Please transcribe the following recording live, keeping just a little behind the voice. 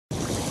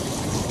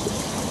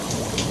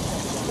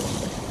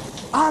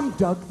I'm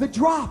Doug the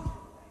Drop.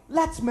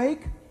 Let's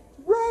make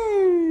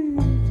rain.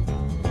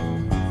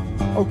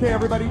 Okay,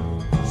 everybody,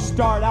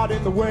 start out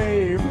in the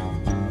wave.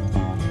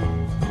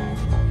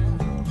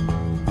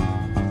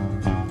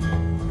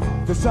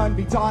 The sun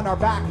beats on our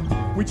back.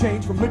 We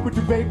change from liquid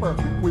to vapor.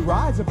 We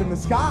rise up in the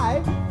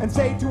sky and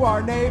say to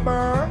our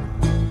neighbor,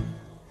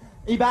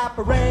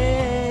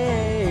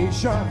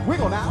 evaporation.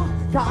 Wiggle now.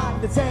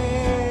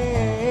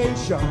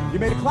 Condensation. You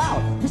made a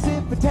cloud.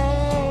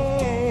 Precipitation.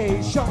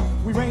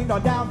 We rained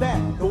on down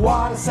then. The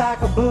water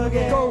cycle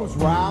boogie goes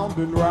round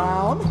and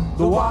round.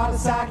 The water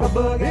cycle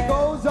boogie. It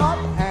goes up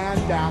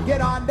and down.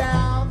 Get on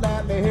down.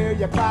 Let me hear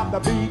you clap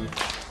the beat.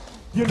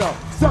 You know,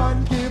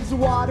 sun gives the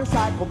water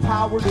cycle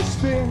power to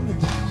spin.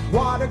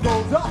 Water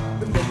goes up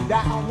and then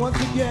down once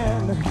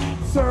again.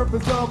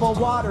 Surface of our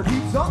water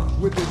heats up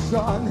with the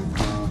sun.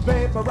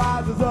 Vapor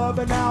rises up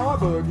and now our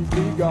boogie's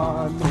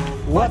begun.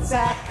 What's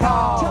that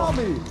called? Tell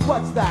me,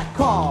 what's that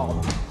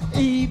called?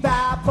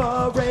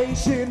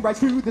 Evaporation, rise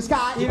through the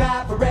sky.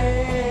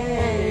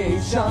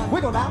 Evaporation.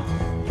 Wiggle now.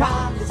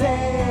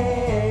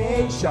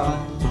 Condensation.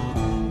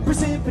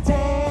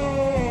 Precipitation.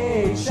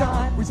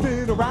 We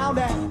spin around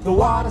and the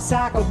water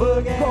cycle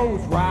boogie goes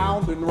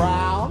round and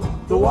round.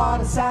 The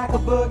water cycle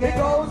boogie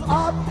goes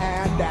up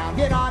and down.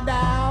 Get on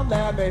down,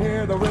 let me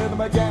hear the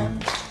rhythm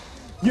again.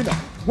 You know,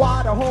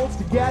 water holds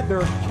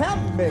together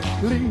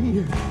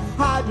chemically.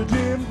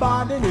 Hydrogen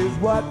bonding is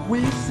what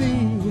we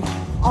see.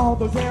 All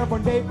those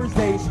airborne vapors,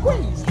 they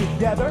squeeze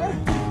together,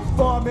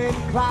 forming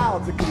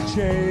clouds that can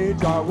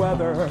change our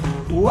weather.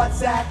 What's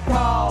that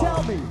called?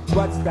 Tell me,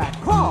 what's that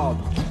called?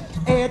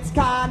 It's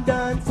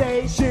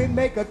condensation,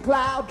 make a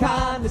cloud.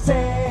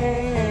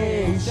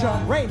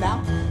 Condensation. Rain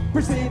now.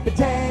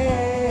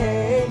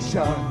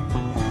 Precipitation.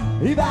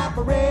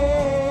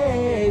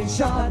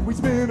 Evaporation. We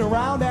spin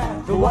around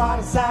and the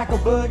water cycle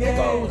boogie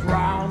goes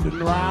round and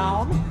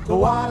round. The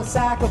water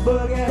cycle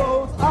boogie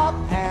goes up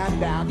and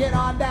down. Get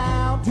on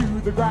down to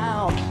the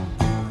ground.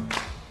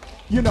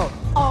 You know,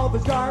 all the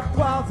dark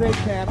clouds, they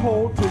can't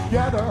hold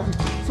together.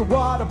 So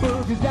water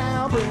boogies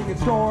down, bringing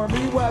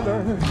stormy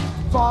weather.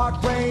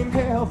 Fog, rain,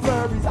 hail,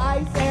 flurries,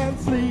 ice and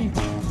sleet.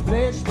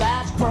 Splish,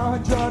 splash,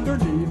 crunch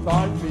underneath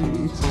our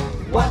feet.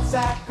 What's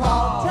that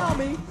called? Tell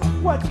me,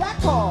 what's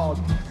that called?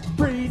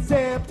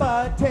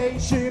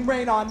 Precipitation,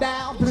 rain on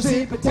down.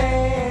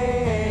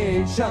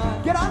 Precipitation.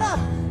 Get on up.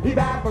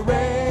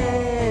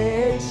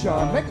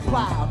 Evaporation. Make a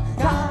cloud.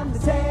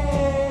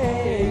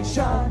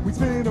 Condensation. We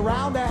spin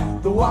around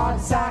and the water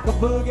cycle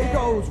boogie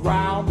goes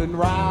round and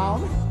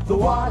round. The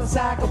water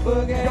cycle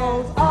boogie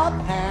goes up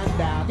and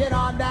down. Get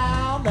on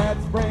down,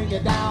 let's bring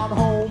it down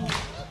home.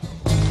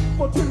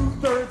 Well,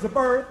 2/3 of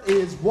Earth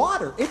is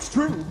water, it's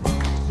true.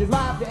 Gives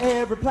life to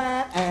every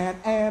plant and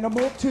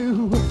animal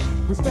too.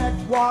 Respect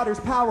water's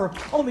power,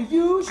 only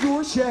use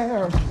your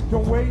share.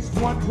 Don't waste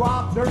one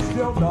drop, there's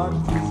still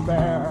none to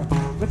spare.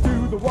 Let's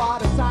do the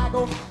water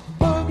cycle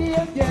boogie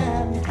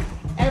again.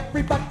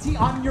 Everybody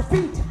on your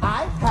feet,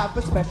 I have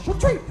a special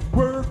treat.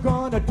 We're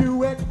gonna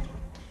do it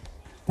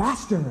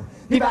faster.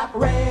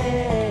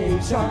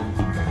 Evaporation,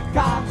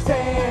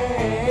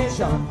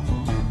 condensation,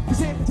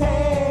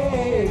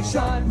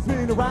 precipitation.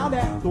 Spin around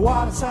and the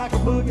water cycle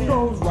boogie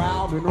goes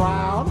round and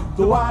round.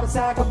 The water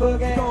cycle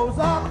boogie goes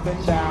up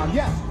and down.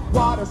 Yes,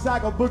 water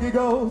cycle boogie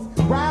goes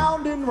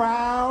round and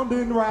round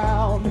and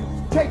round.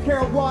 Take care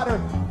of water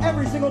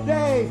every single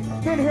day.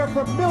 Been here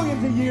for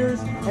millions of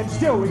years and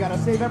still we gotta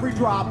save every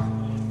drop.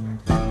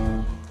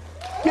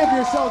 Give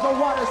yourselves a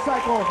water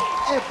cycle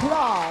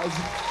applause.